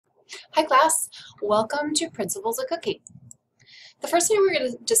Hi class, welcome to Principles of Cooking. The first thing we're going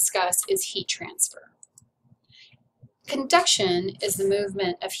to discuss is heat transfer. Conduction is the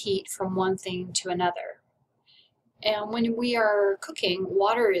movement of heat from one thing to another. And when we are cooking,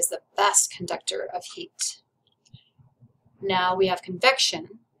 water is the best conductor of heat. Now we have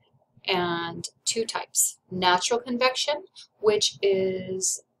convection and two types. Natural convection, which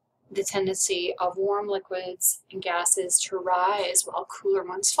is the tendency of warm liquids and gases to rise while cooler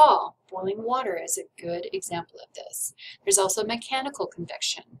ones fall. Boiling water is a good example of this. There's also mechanical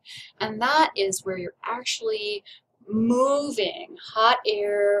convection, and that is where you're actually moving hot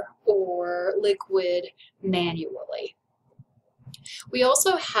air or liquid manually. We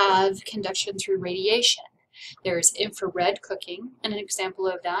also have conduction through radiation. There's infrared cooking, and an example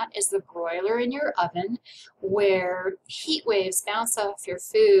of that is the broiler in your oven where heat waves bounce off your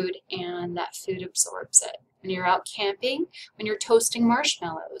food and that food absorbs it. When you're out camping, when you're toasting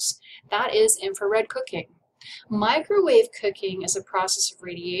marshmallows, that is infrared cooking. Microwave cooking is a process of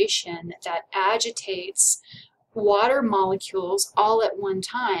radiation that agitates water molecules all at one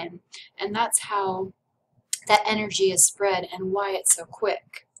time, and that's how that energy is spread and why it's so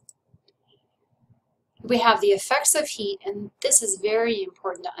quick. We have the effects of heat, and this is very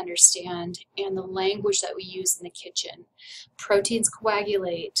important to understand, and the language that we use in the kitchen. Proteins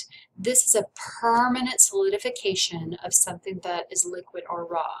coagulate. This is a permanent solidification of something that is liquid or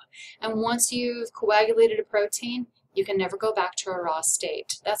raw. And once you've coagulated a protein, you can never go back to a raw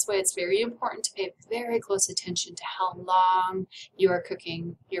state. That's why it's very important to pay very close attention to how long you are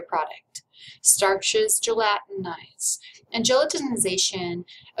cooking your product. Starches gelatinize, and gelatinization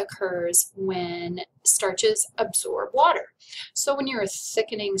occurs when starches absorb water. So when you're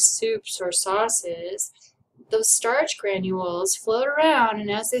thickening soups or sauces, those starch granules float around,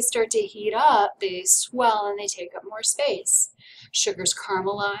 and as they start to heat up, they swell and they take up more space. Sugars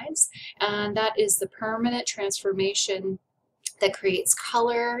caramelize, and that is the permanent transformation that creates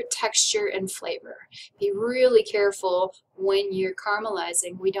color, texture, and flavor. Be really careful when you're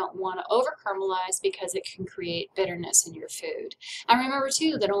caramelizing. We don't want to over caramelize because it can create bitterness in your food. And remember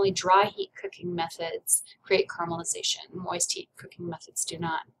too that only dry heat cooking methods create caramelization. Moist heat cooking methods do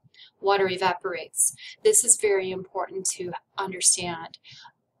not. Water evaporates. This is very important to understand.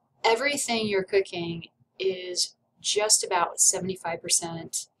 Everything you're cooking is just about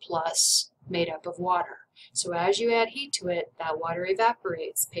 75% plus made up of water. So as you add heat to it, that water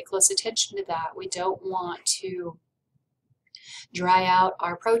evaporates. Pay close attention to that. We don't want to dry out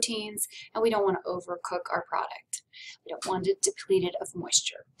our proteins, and we don't want to overcook our product. We don't want it depleted of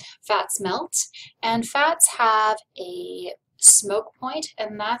moisture. Fats melt, and fats have a smoke point,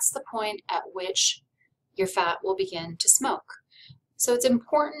 and that's the point at which your fat will begin to smoke. So it's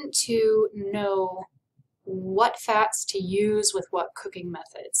important to know what fats to use with what cooking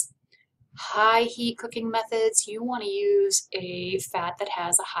methods. High heat cooking methods, you want to use a fat that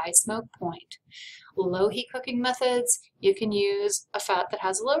has a high smoke point. Low heat cooking methods, you can use a fat that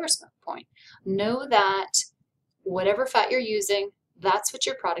has a lower smoke point. Know that whatever fat you're using, that's what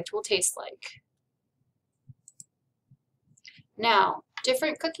your product will taste like. Now,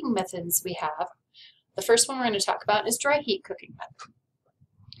 different cooking methods we have. The first one we're going to talk about is dry heat cooking method.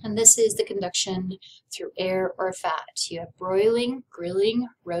 And this is the conduction through air or fat. You have broiling, grilling,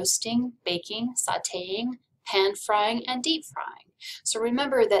 roasting, baking, sauteing, pan frying, and deep frying. So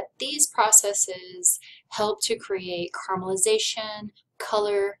remember that these processes help to create caramelization,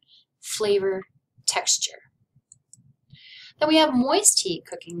 color, flavor, texture. Then we have moist heat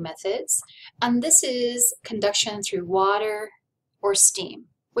cooking methods, and this is conduction through water or steam,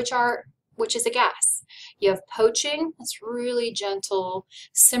 which is a gas. You have poaching, that's really gentle,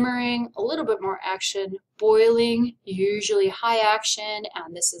 simmering, a little bit more action, boiling, usually high action,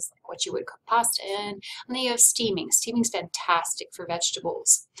 and this is like what you would cook pasta in. And then you have steaming. Steaming's fantastic for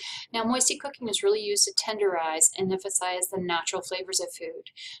vegetables. Now, moist heat cooking is really used to tenderize and emphasize the natural flavors of food.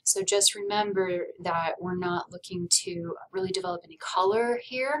 So just remember that we're not looking to really develop any color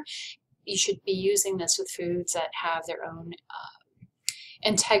here. You should be using this with foods that have their own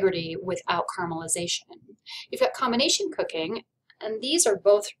integrity without caramelization. You've got combination cooking, and these are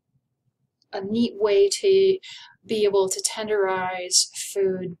both a neat way to be able to tenderize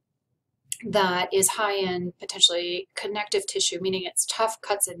food that is high in potentially connective tissue, meaning it's tough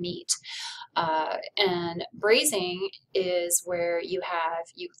cuts of meat. And braising is where you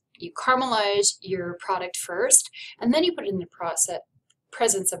caramelize your product first, and then you put it in the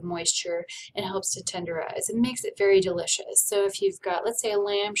presence of moisture, and helps to tenderize. It makes it very delicious. So if you've got, let's say, a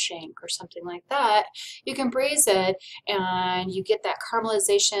lamb shank or something like that, you can braise it and you get that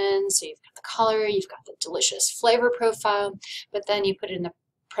caramelization, so you've got the color, you've got the delicious flavor profile, but then you put it in the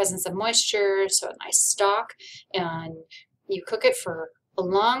presence of moisture, so a nice stock, and you cook it for a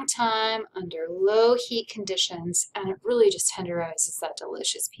long time under low heat conditions, and it really just tenderizes that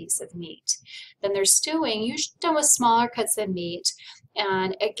delicious piece of meat. Then there's stewing, usually done with smaller cuts of meat,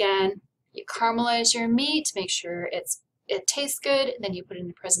 and again, you caramelize your meat to make sure it tastes good, and then you put it in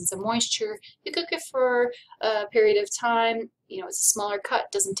the presence of moisture. You cook it for a period of time. You know, it's a smaller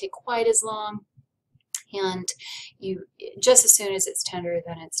cut, doesn't take quite as long, and you just as soon as it's tender,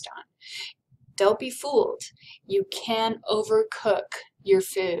 then it's done. Don't be fooled. You can overcook your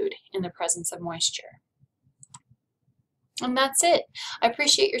food in the presence of moisture. And that's it. I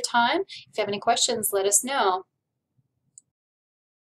appreciate your time. If you have any questions, let us know.